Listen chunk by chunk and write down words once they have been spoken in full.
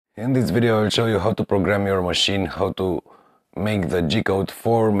In this video I will show you how to program your machine, how to make the G-code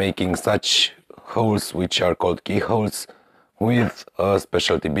for making such holes which are called keyholes with a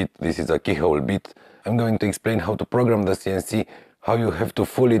specialty bit. This is a Keyhole bit. I'm going to explain how to program the CNC, how you have to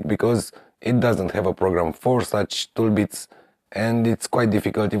fool it because it doesn't have a program for such tool bits and it's quite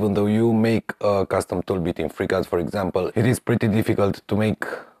difficult. Even though you make a custom tool bit in FreeCAD, for example, it is pretty difficult to make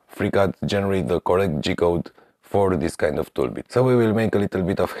FreeCAD generate the correct G-code for this kind of tool bit. So we will make a little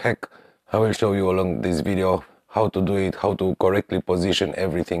bit of hack. I will show you along this video how to do it, how to correctly position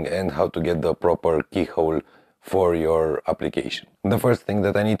everything and how to get the proper keyhole for your application. The first thing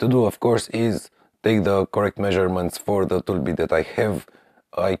that I need to do, of course, is take the correct measurements for the tool bit that I have.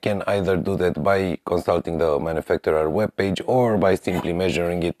 I can either do that by consulting the manufacturer webpage or by simply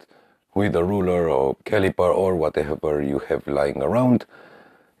measuring it with a ruler or caliper or whatever you have lying around.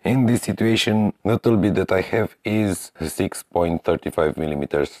 In this situation, the tool bit that I have is 6.35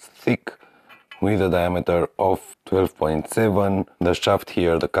 millimeters thick with a diameter of 12.7. The shaft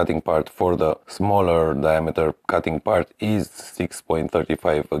here, the cutting part for the smaller diameter cutting part, is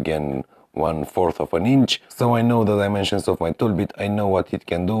 6.35, again 1/4 of an inch. So I know the dimensions of my tool bit, I know what it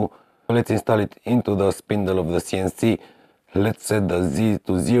can do. Let's install it into the spindle of the CNC. Let's set the Z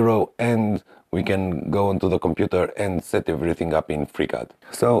to 0 and we can go onto the computer and set everything up in FreeCAD.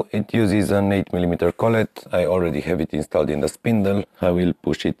 So it uses an 8mm collet. I already have it installed in the spindle. I will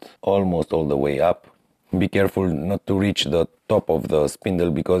push it almost all the way up. Be careful not to reach the top of the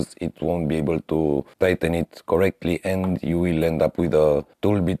spindle because it won't be able to tighten it correctly and you will end up with a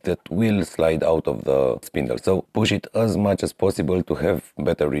tool bit that will slide out of the spindle. So push it as much as possible to have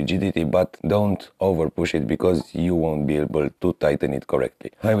better rigidity, but don't over push it because you won't be able to tighten it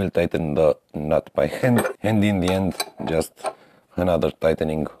correctly. I will tighten the nut by hand and in the end just another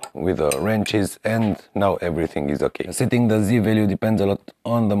tightening with the wrenches and now everything is okay. Setting the Z value depends a lot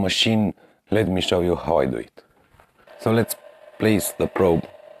on the machine. Let me show you how I do it. So let's place the probe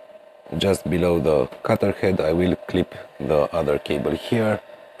just below the cutter head. I will clip the other cable here,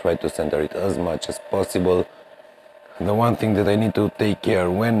 try to center it as much as possible. The one thing that I need to take care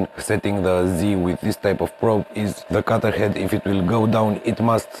when setting the Z with this type of probe is the cutter head. If it will go down, it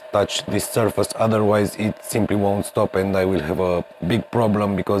must touch this surface, otherwise it simply won't stop and I will have a big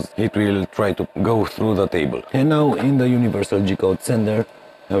problem because it will try to go through the table. And now in the universal G-code sender,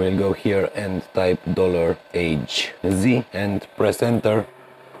 I will go here and type $HZ and press enter.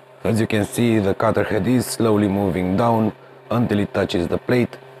 As you can see, the cutter head is slowly moving down until it touches the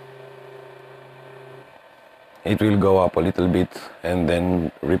plate. It will go up a little bit and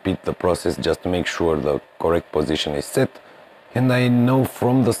then repeat the process just to make sure the correct position is set. And I know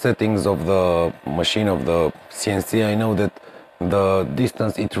from the settings of the machine, of the CNC, I know that the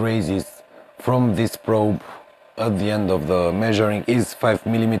distance it raises from this probe at the end of the measuring is 5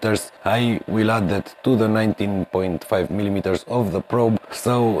 millimeters. I will add that to the 19.5 millimeters of the probe,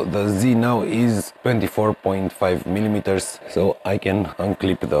 so the Z now is 24.5 millimeters. So I can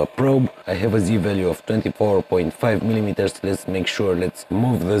unclip the probe. I have a Z value of 24.5 millimeters. Let's make sure, let's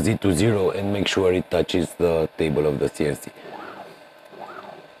move the Z to 0 and make sure it touches the table of the CNC.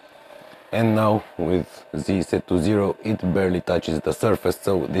 And now with Z set to 0, it barely touches the surface,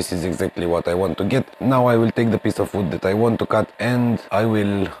 so this is exactly what I want to get. Now I will take the piece of wood that I want to cut and I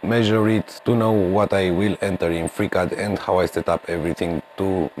will measure it to know what I will enter in FreeCAD and how I set up everything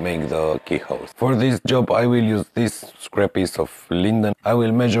to make the keyholes. For this job I will use this scrap piece of linden. I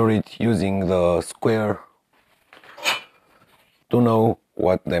will measure it using the square to know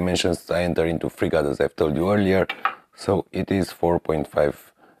what dimensions I enter into FreeCAD, as I've told you earlier. So it is 4.5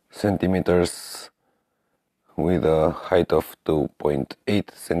 centimeters with a height of 2.8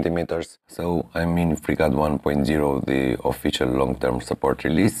 centimeters. So I'm in FreeCAD 1.0, the official long-term support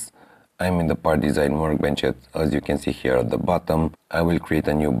release. I'm in the part design workbench, as you can see here at the bottom. I will create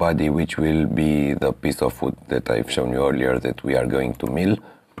a new body, which will be the piece of wood that I've shown you earlier that we are going to mill.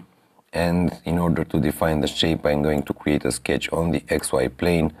 And in order to define the shape, I'm going to create a sketch on the XY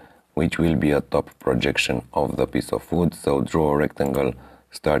plane, which will be a top projection of the piece of wood. So draw a rectangle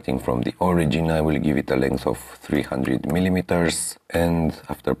starting from the origin. I will give it a length of 300 millimeters and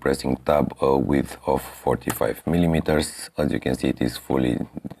after pressing tab a width of 45 millimeters. As you can see, it is fully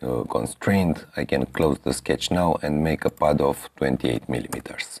constrained. I can close the sketch now and make a pad of 28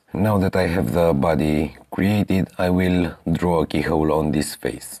 millimeters. Now that I have the body created, I will draw a keyhole on this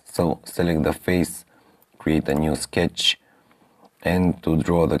face. So select the face, create a new sketch, and to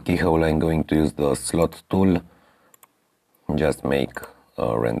draw the keyhole I'm going to use the slot tool. Just make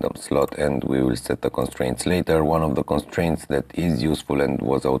a random slot, and we will set the constraints later. One of the constraints that is useful and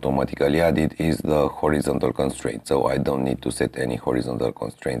was automatically added is the horizontal constraint, so I don't need to set any horizontal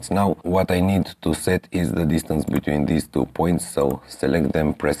constraints. Now what I need to set is the distance between these 2 points, so select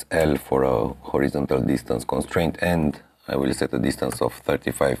them, press L for a horizontal distance constraint, and I will set a distance of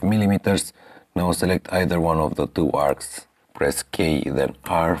 35 millimeters. Now select either one of the 2 arcs, press K then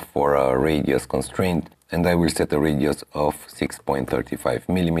R for a radius constraint, and I will set a radius of 6.35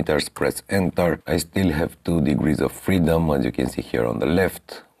 millimeters, press enter. I still have 2 degrees of freedom, as you can see here on the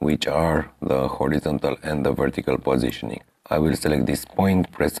left, which are the horizontal and the vertical positioning. I will select this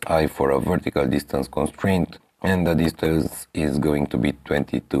point, press I for a vertical distance constraint, and the distance is going to be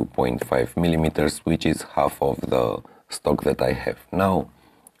 22.5 millimeters, which is half of the stock that I have. Now,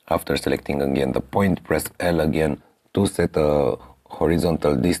 after selecting again the point, press L again to set a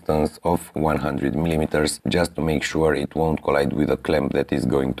horizontal distance of 100 millimeters, just to make sure it won't collide with a clamp that is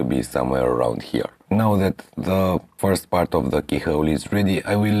going to be somewhere around here. Now that the first part of the keyhole is ready,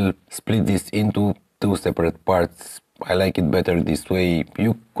 I will split this into 2 separate parts. I like it better this way.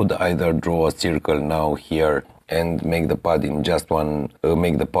 You could either draw a circle now here and make the pad in just one,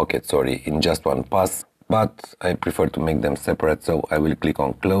 make the pocket, sorry, in just one pass, but I prefer to make them separate, so I will click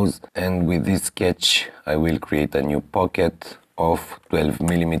on close, and with this sketch I will create a new pocket of 12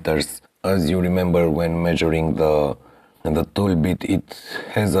 millimeters. As you remember, when measuring the tool bit, it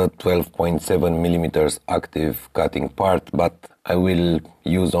has a 12.7 millimeters active cutting part, but I will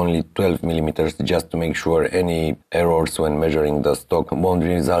use only 12 millimeters just to make sure any errors when measuring the stock won't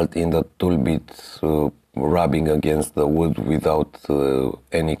result in the tool bit rubbing against the wood without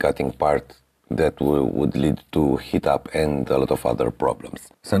any cutting part that would lead to heat up and a lot of other problems.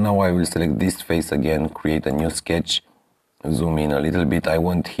 So now I will select this face again, create a new sketch, zoom in a little bit. I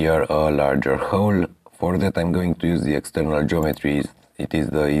want here a larger hole. For that I'm going to use the external geometry. It is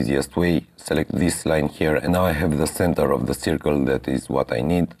the easiest way. Select this line here, and now I have the center of the circle. That is what I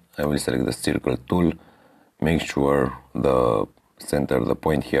need. I will select the circle tool, make sure the center, the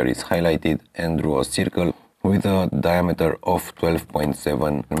point here is highlighted, and draw a circle with a diameter of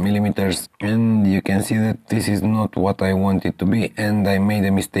 12.7 millimeters. And you can see that this is not what I want it to be, and I made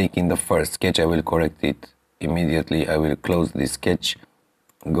a mistake in the first sketch. I will correct it immediately. I will close this sketch,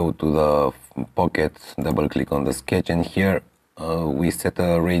 go to the pocket, double click on the sketch, and here we set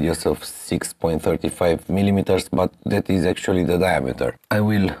a radius of 6.35 millimeters, but that is actually the diameter. I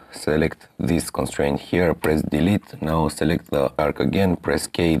will select this constraint here, press delete. Now select the arc again, press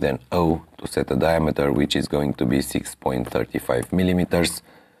K then O to set a diameter, which is going to be 6.35 millimeters.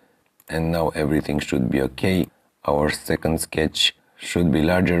 And now everything should be okay. Our second sketch should be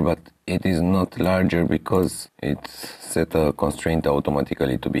larger, but it is not larger because it set a constraint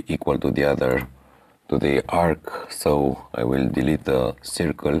automatically to be equal to the other, to the arc. So I will delete the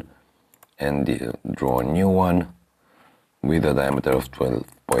circle and draw a new one with a diameter of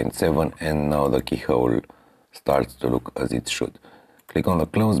 12.7, and now the keyhole starts to look as it should. Click on the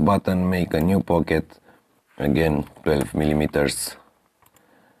close button, make a new pocket, again 12 millimeters,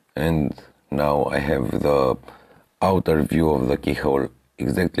 and now I have the outer view of the keyhole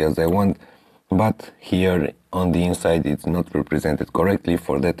exactly as I want, but here on the inside it's not represented correctly.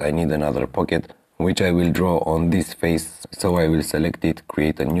 For that I need another pocket, which I will draw on this face. So I will select it,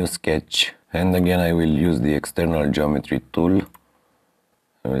 create a new sketch, and again I will use the external geometry tool.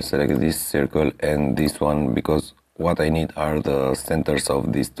 I will select this circle and this one, because what I need are the centers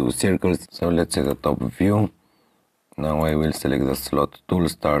of these 2 circles. So let's set a top view. Now I will select the slot tool,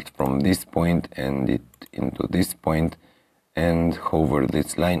 start from this point and it into this point, and hover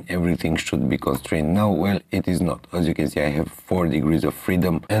this line. Everything should be constrained now. Well, it is not. As you can see, I have 4 degrees of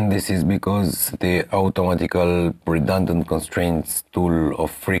freedom, and this is because the automatical redundant constraints tool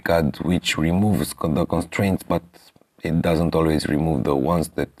of FreeCAD, which removes the constraints, but it doesn't always remove the ones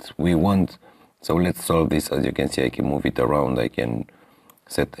that we want. So let's solve this. As you can see, I can move it around. I can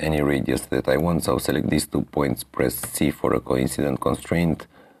set any radius that I want. So select these 2 points, press C for a coincident constraint.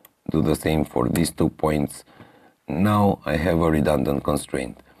 Do the same for these 2 points. Now I have a redundant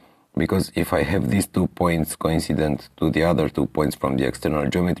constraint, because if I have these 2 points coincident to the other 2 points from the external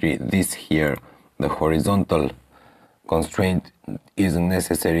geometry, this here, the horizontal constraint, isn't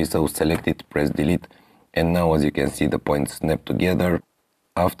necessary. So select it, press delete, and now as you can see the points snap together.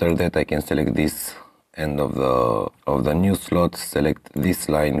 After that I can select this end of the new slot, select this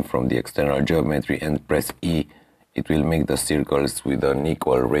line from the external geometry and press E. It will make the circles with an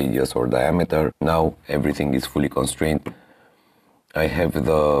equal radius or diameter. Now everything is fully constrained. I have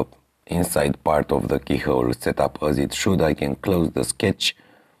the inside part of the keyhole set up as it should. I can close the sketch,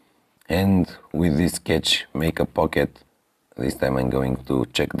 and with this sketch make a pocket This time I'm going to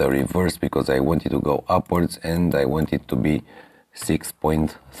check the reverse because I want it to go upwards and I want it to be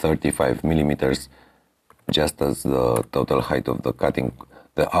 6.35 millimeters, just as the total height of the cutting,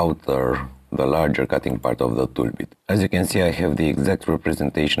 the larger cutting part of the tool bit. As you can see, I have the exact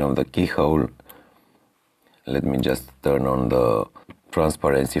representation of the keyhole. Let me just turn on the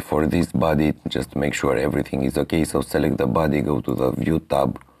transparency for this body just to make sure everything is okay. So select the body, go to the view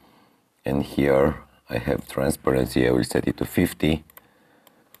tab, and here I have transparency. I will set it to 50.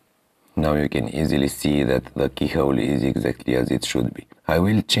 Now you can easily see that the keyhole is exactly as it should be. I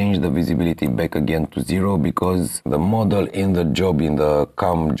will change the visibility back again to 0 because the model in the job, in the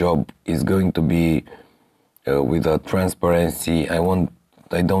CAM job, is going to be with a transparency.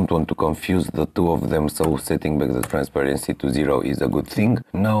 I don't want to confuse the two of them, so setting back the transparency to 0 is a good thing.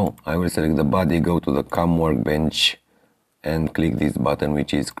 Now I will select the body, go to the CAM Workbench and click this button,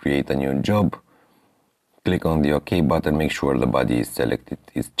 which is create a new job. Click on the OK button, make sure the body is selected,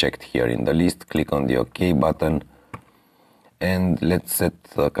 is checked here in the list. Click on the OK button and let's set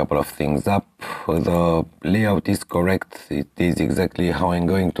a couple of things up. The layout is correct, it is exactly how I'm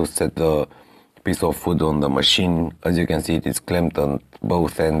going to set the piece of wood on the machine. As you can see, it is clamped on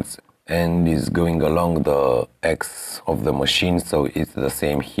both ends and is going along the X of the machine, so it's the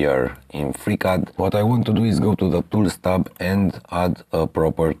same here in FreeCAD. What I want to do is go to the Tools tab and add a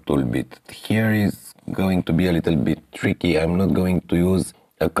proper tool bit. Here is going to be a little bit tricky. I'm not going to use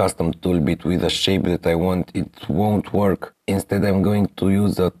a custom tool bit with a shape that I want. It won't work. Instead, I'm going to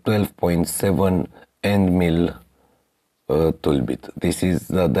use a 12.7 end mill tool bit. This is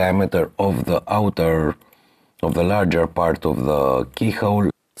the diameter of the larger part of the keyhole.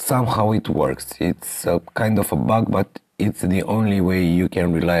 Somehow it works. It's a kind of a bug, but it's the only way you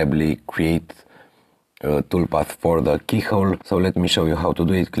can reliably create a toolpath for the keyhole. So let me show you how to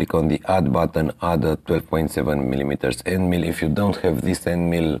do it. Click on the add button, add a 12.7 millimeters end mill. If you don't have this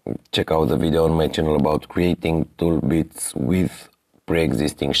end mill, check out the video on my channel about creating tool bits with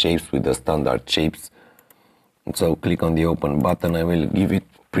pre-existing shapes, with the standard shapes. So click on the open button. I will give it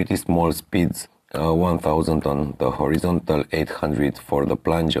pretty small speeds, 1000 on the horizontal, 800 for the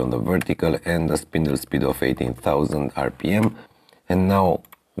plunge on the vertical, and a spindle speed of 18,000 RPM. And now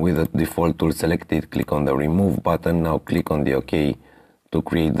with the default tool selected, click on the remove button. Now click on the OK to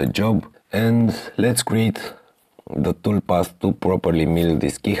create the job, and let's create the toolpath to properly mill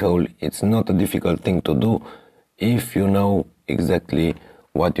this keyhole. It's not a difficult thing to do if you know exactly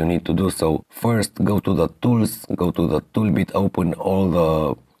what you need to do. So first go to the tools, go to the tool bit, open all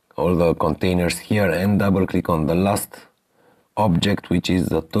the containers here and double click on the last object, which is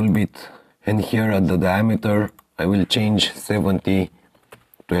the tool bit, and here at the diameter I will change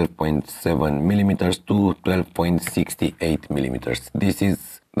 12.7 millimeters to 12.68 millimeters. This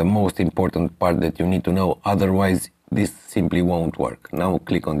is the most important part that you need to know, otherwise this simply won't work. Now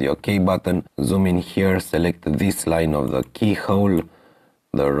click on the OK button, zoom in here, select this line of the keyhole,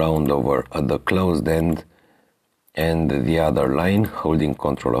 the round over at the closed end, and the other line, holding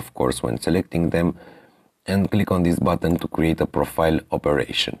Ctrl of course when selecting them, and click on this button to create a profile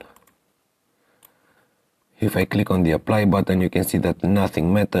operation. If I click on the apply button, you can see that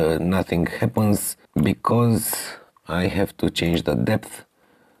nothing happens because I have to change the depth.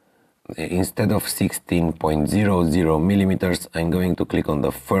 Instead of 16.00 millimeters, I'm going to click on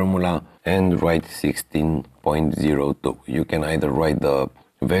the formula and write 16.02. You can either write the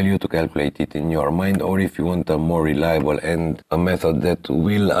value to calculate it in your mind, or if you want a more reliable and a method that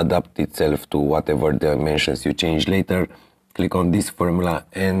will adapt itself to whatever dimensions you change later, click on this formula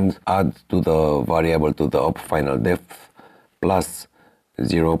and add to the variable to the final depth plus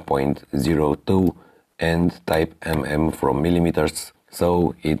 0.02 and type from millimeters,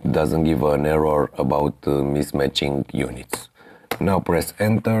 so it doesn't give an error about mismatching units. Now press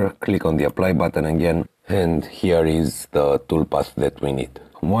enter, click on the apply button again, and here is the toolpath that we need.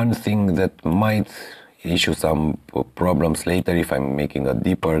 One thing that might issue some problems later if I'm making a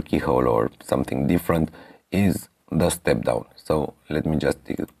deeper keyhole or something different is the step down. So let me just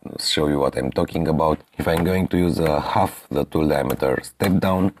show you what I'm talking about. If I'm going to use a half the tool diameter step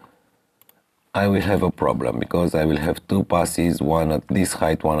down, I will have a problem because I will have two passes, one at this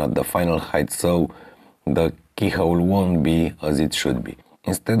height, one at the final height, so the keyhole won't be as it should be.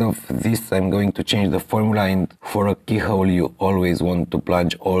 Instead of this, I'm going to change the formula, and for a keyhole you always want to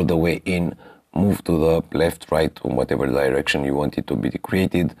plunge all the way in, move to the left, right, or whatever direction you want it to be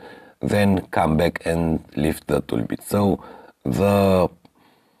created, then come back and lift the tool bit. So the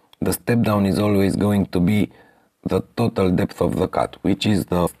step down is always going to be the total depth of the cut, which is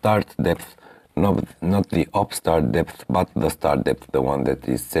the start depth, not the op start depth, but the start depth, the one that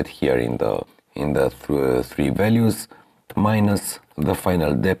is set here in the three values, minus the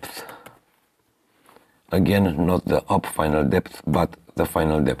final depth. Again, not the up final depth, but the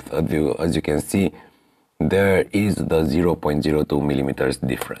final depth. As you can see, there is the 0.02 millimeters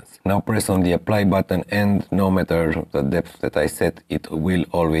difference. Now press on the apply button, and no matter the depth that I set, it will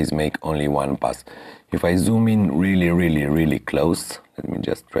always make only one pass. If I zoom in really close, let me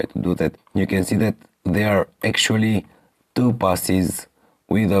just try to do that, you can see that there are actually two passes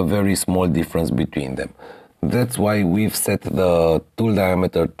with a very small difference between them. That's why we've set the tool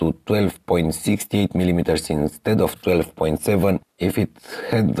diameter to 12.68 millimeters instead of 12.7. If it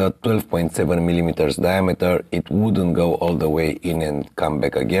had the 12.7 millimeters diameter, it wouldn't go all the way in and come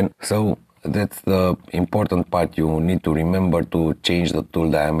back again. So that's the important part. You need to remember to change the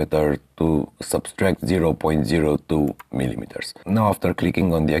tool diameter to subtract 0.02 millimeters. Now after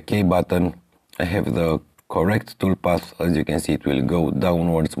clicking on the OK button, I have the correct tool path. As you can see, it will go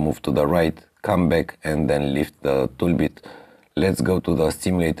downwards, move to the right, come back, and then lift the tool bit. Let's go to the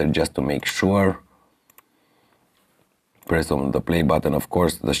simulator just to make sure. Press on the play button. Of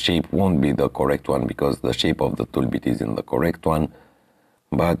course, the shape won't be the correct one because the shape of the tool bit isn't the correct one,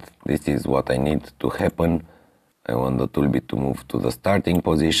 but this is what I need to happen. I want the tool bit to move to the starting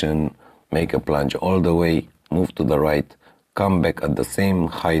position, make a plunge all the way, move to the right, come back at the same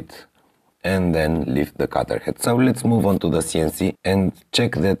height, and then lift the cutter head. So let's move on to the CNC and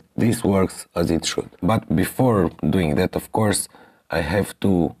check that this works as it should. But before doing that, of course, I have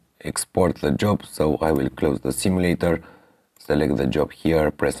to export the job. So I will close the simulator, select the job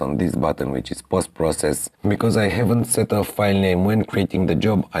here, press on this button, which is post-process. Because I haven't set a file name when creating the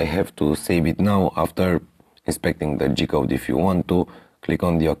job, I have to save it now. After inspecting the G-code, if you want to, click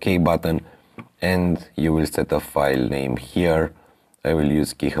on the OK button and you will set a file name here. I will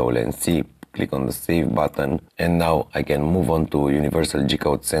use Keyhole NC, click on the save button, and now I can move on to Universal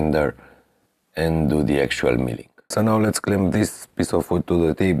G-code sender and do the actual milling. So now let's clamp this piece of wood to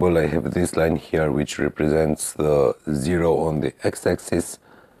the table. I have this line here which represents the 0 on the x-axis.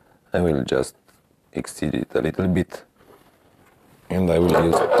 I will just exceed it a little bit, and I will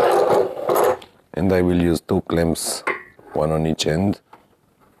use two clamps, one on each end.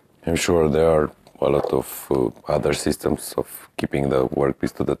 I'm sure there are a lot of other systems of keeping the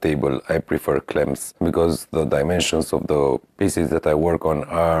workpiece to the table. I prefer clamps because the dimensions of the pieces that I work on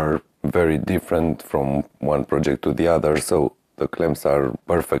are very different from one project to the other, so the clamps are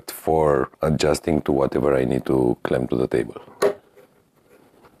perfect for adjusting to whatever I need to clamp to the table.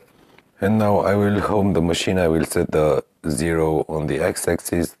 And now I will home the machine. I will set the 0 on the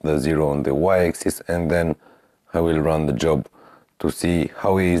x-axis, the 0 on the y-axis, and then I will run the job to see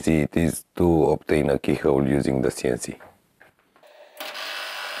how easy it is to obtain a keyhole using the CNC.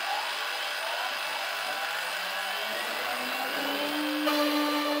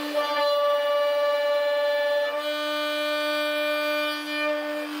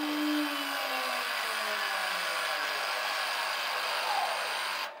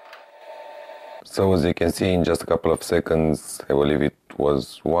 So as you can see, in just a couple of seconds, I believe it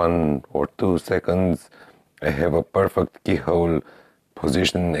was 1 or 2 seconds, I have a perfect keyhole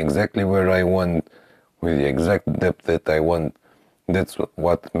positioned exactly where I want, with the exact depth that I want. That's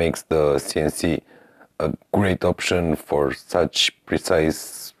what makes the CNC a great option for such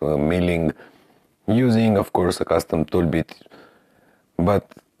precise milling, using of course a custom tool bit, but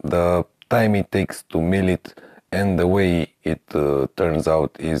the time it takes to mill it and the way it turns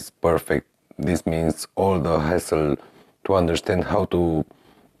out is perfect. This means all the hassle to understand how to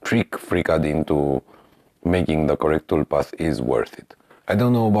trick FreeCAD into making the correct toolpath is worth it. I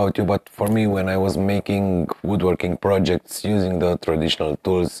don't know about you, but for me, when I was making woodworking projects using the traditional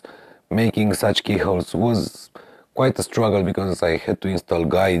tools, making such keyholes was quite a struggle because I had to install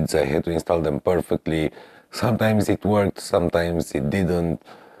guides, I had to install them perfectly. Sometimes it worked, sometimes it didn't.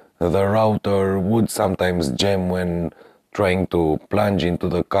 The router would sometimes jam when trying to plunge into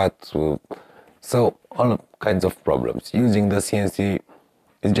the cut. So all kinds of problems. Using the CNC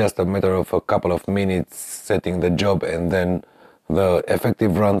is just a matter of a couple of minutes setting the job, and then the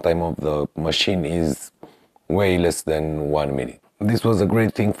effective runtime of the machine is way less than 1 minute. This was a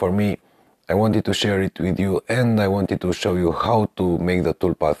great thing for me. I wanted to share it with you, and I wanted to show you how to make the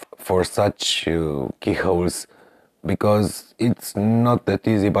toolpath for such keyholes, because it's not that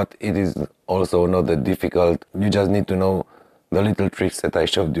easy, but it is also not that difficult. You just need to know the little tricks that I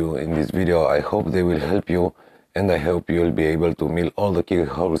showed you in this video. I hope they will help you, and I hope you will be able to mill all the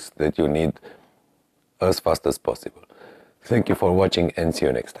keyholes that you need as fast as possible. Thank you for watching, and see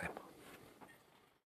you next time.